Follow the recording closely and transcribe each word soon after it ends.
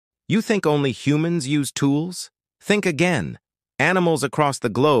You think only humans use tools? Think again. Animals across the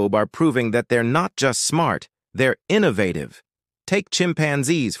globe are proving that they're not just smart, they're innovative. Take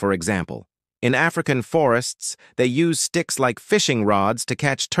chimpanzees, for example. In African forests, they use sticks like fishing rods to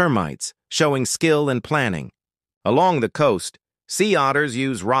catch termites, showing skill and planning. Along the coast, sea otters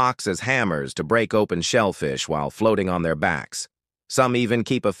use rocks as hammers to break open shellfish while floating on their backs. Some even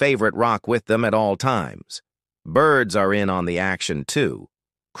keep a favorite rock with them at all times. Birds are in on the action too.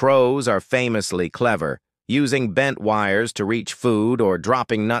 Crows are famously clever, using bent wires to reach food or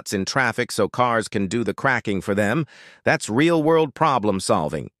dropping nuts in traffic so cars can do the cracking for them. That's real-world problem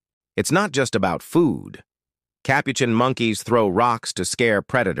solving. It's not just about food. Capuchin monkeys throw rocks to scare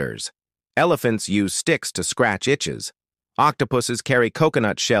predators. Elephants use sticks to scratch itches. Octopuses carry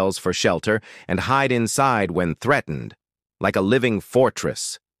coconut shells for shelter and hide inside when threatened, like a living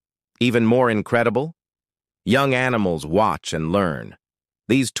fortress. Even more incredible? Young animals watch and learn.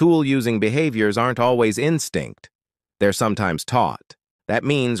 These tool-using behaviors aren't always instinct. They're sometimes taught. That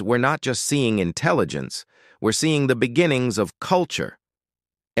means we're not just seeing intelligence, we're seeing the beginnings of culture.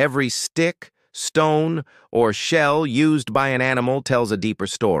 Every stick, stone, or shell used by an animal tells a deeper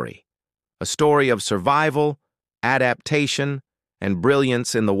story. A story of survival, adaptation, and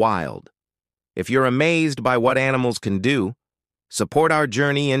brilliance in the wild. If you're amazed by what animals can do, support our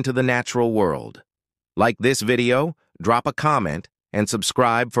journey into the natural world. Like this video, drop a comment, and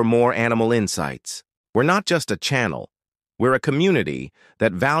subscribe for more animal insights. We're not just a channel. We're a community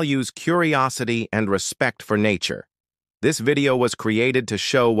that values curiosity and respect for nature. This video was created to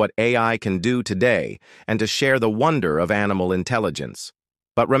show what AI can do today and to share the wonder of animal intelligence.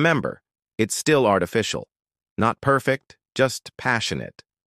 But remember, it's still artificial. Not perfect, just passionate.